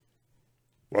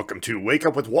Welcome to Wake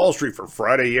Up with Wall Street for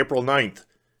Friday, April 9th.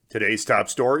 Today's top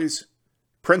stories.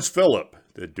 Prince Philip,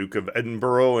 the Duke of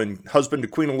Edinburgh and husband to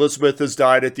Queen Elizabeth, has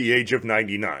died at the age of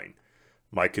 99.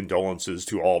 My condolences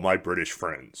to all my British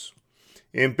friends.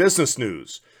 In business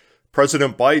news,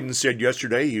 President Biden said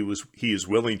yesterday he is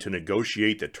willing to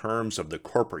negotiate the terms of the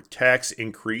corporate tax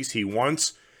increase he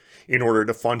wants in order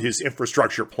to fund his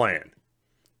infrastructure plan.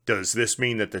 Does this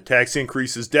mean that the tax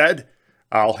increase is dead?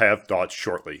 I'll have thoughts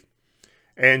shortly.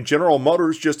 And General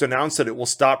Motors just announced that it will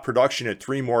stop production at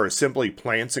 3 more assembly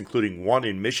plants, including one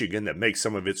in Michigan that makes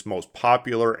some of its most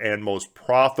popular and most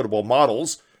profitable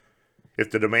models.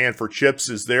 If the demand for chips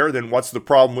is there, then what's the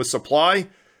problem with supply?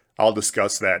 I'll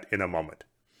discuss that in a moment.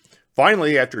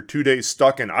 Finally, after 2 days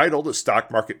stuck and idle, the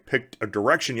stock market picked a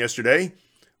direction yesterday.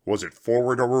 Was it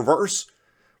forward or reverse?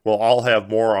 Well, I'll have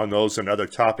more on those and other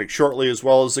topics shortly, as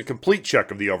well as a complete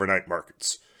check of the overnight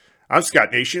markets. I'm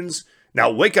Scott Nations. Now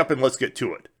wake up and let's get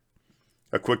to it.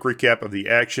 A quick recap of the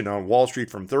action on Wall Street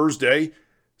from Thursday.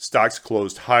 Stocks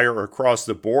closed higher across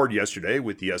the board yesterday,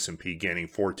 with the S&P gaining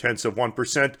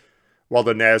 0.4%, while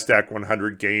the NASDAQ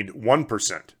 100 gained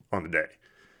 1% on the day.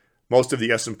 Most of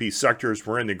the S&P sectors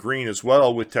were in the green as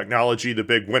well, with technology the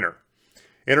big winner.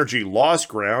 Energy lost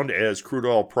ground as crude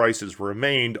oil prices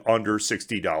remained under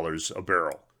 $60 a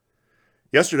barrel.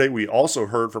 Yesterday, we also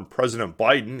heard from President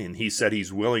Biden, and he said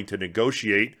he's willing to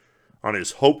negotiate on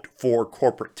his hoped-for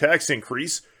corporate tax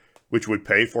increase, which would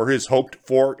pay for his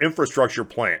hoped-for infrastructure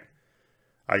plan.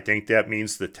 I think that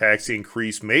means the tax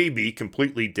increase may be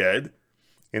completely dead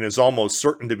and is almost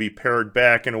certain to be pared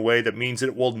back in a way that means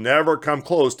it will never come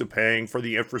close to paying for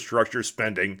the infrastructure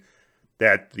spending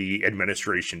that the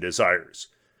administration desires.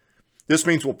 This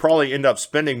means we'll probably end up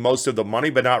spending most of the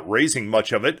money but not raising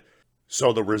much of it,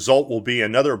 so the result will be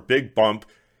another big bump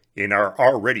in our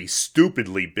already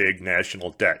stupidly big national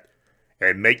debt.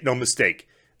 And make no mistake,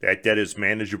 that debt is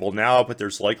manageable now, but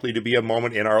there's likely to be a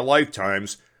moment in our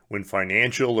lifetimes when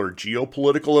financial or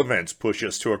geopolitical events push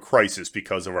us to a crisis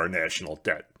because of our national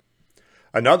debt.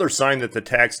 Another sign that the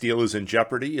tax deal is in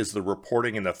jeopardy is the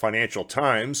reporting in the Financial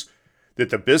Times that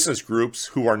the business groups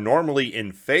who are normally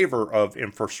in favor of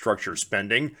infrastructure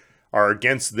spending are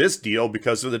against this deal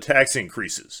because of the tax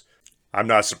increases. I'm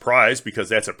not surprised, because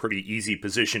that's a pretty easy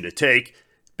position to take,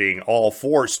 being all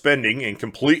for spending and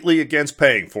completely against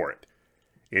paying for it.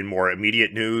 In more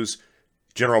immediate news,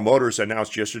 General Motors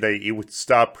announced yesterday it would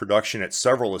stop production at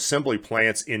several assembly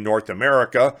plants in North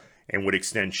America and would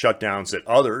extend shutdowns at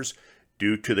others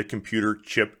due to the computer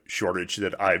chip shortage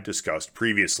that I've discussed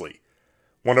previously.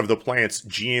 One of the plants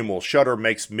GM will shutter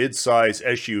makes mid-size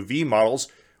SUV models,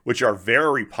 which are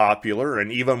very popular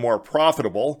and even more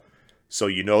profitable, so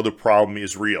you know the problem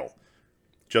is real.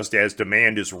 Just as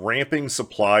demand is ramping,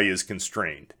 supply is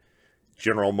constrained.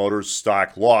 General Motors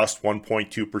stock lost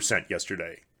 1.2%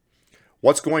 yesterday.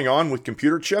 What's going on with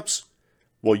computer chips?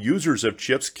 Well, users of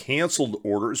chips canceled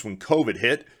orders when COVID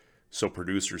hit, so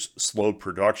producers slowed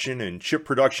production, and chip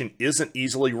production isn't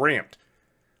easily ramped.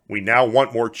 We now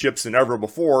want more chips than ever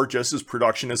before, just as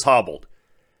production is hobbled.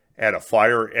 Add a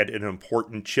fire at an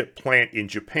important chip plant in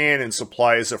Japan, and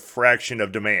supply is a fraction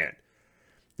of demand.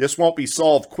 This won't be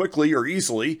solved quickly or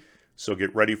easily, so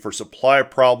get ready for supply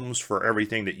problems for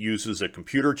everything that uses a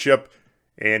computer chip,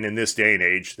 and in this day and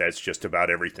age, that's just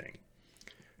about everything.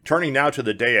 Turning now to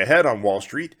the day ahead on Wall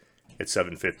Street at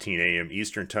 7:15 a.m.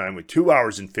 Eastern Time, with 2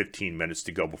 hours and 15 minutes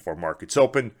to go before markets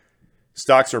open.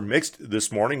 Stocks are mixed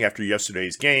this morning after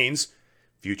yesterday's gains.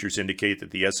 Futures indicate that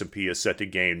the S&P is set to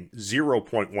gain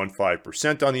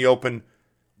 0.15% on the open,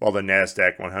 while the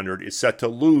NASDAQ 100 is set to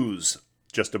lose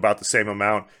just about the same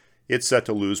amount. It's set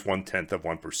to lose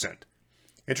 0.1%.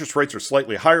 Interest rates are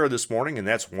slightly higher this morning, and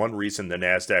that's one reason the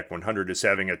NASDAQ 100 is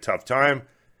having a tough time.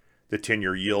 The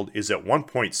 10-year yield is at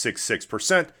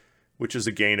 1.66%, which is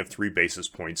a gain of 3 basis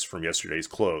points from yesterday's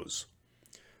close.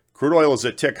 Crude oil is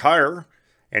a tick higher,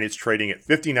 and it's trading at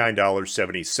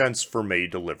 $59.70 for May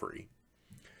delivery.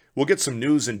 We'll get some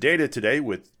news and data today,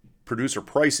 with producer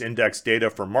price index data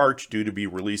for March due to be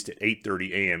released at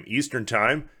 8:30 a.m. Eastern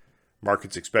Time.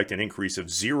 Markets expect an increase of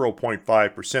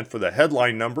 0.5% for the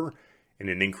headline number and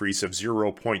an increase of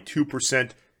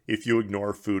 0.2% if you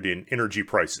ignore food and energy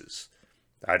prices.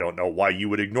 I don't know why you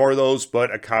would ignore those, but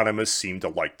economists seem to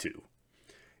like to.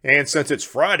 And since it's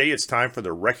Friday, it's time for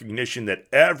the recognition that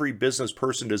every business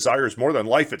person desires more than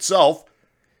life itself.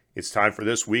 It's time for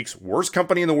this week's Worst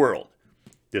Company in the World.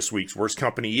 This week's worst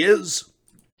company is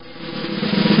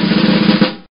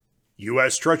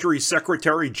U.S. Treasury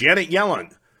Secretary Janet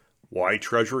Yellen. Why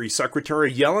Treasury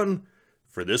Secretary Yellen?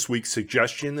 For this week's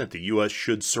suggestion that the U.S.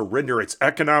 should surrender its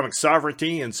economic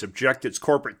sovereignty and subject its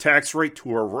corporate tax rate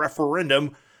to a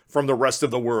referendum from the rest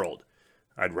of the world.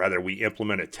 I'd rather we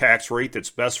implement a tax rate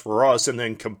that's best for us and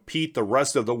then compete the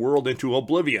rest of the world into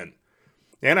oblivion.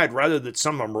 And I'd rather that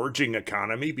some emerging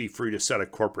economy be free to set a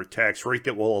corporate tax rate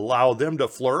that will allow them to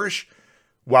flourish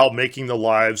while making the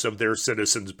lives of their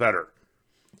citizens better.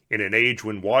 In an age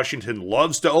when Washington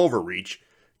loves to overreach,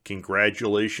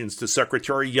 congratulations to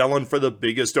Secretary Yellen for the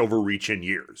biggest overreach in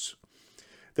years.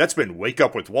 That's been Wake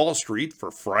Up with Wall Street for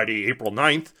Friday, April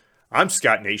 9th. I'm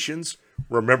Scott Nations.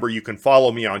 Remember, you can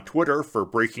follow me on Twitter for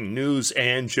breaking news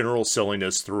and general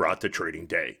silliness throughout the trading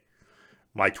day.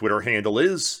 My Twitter handle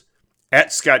is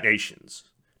 @ScottNations.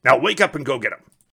 Now wake up and go get 'em.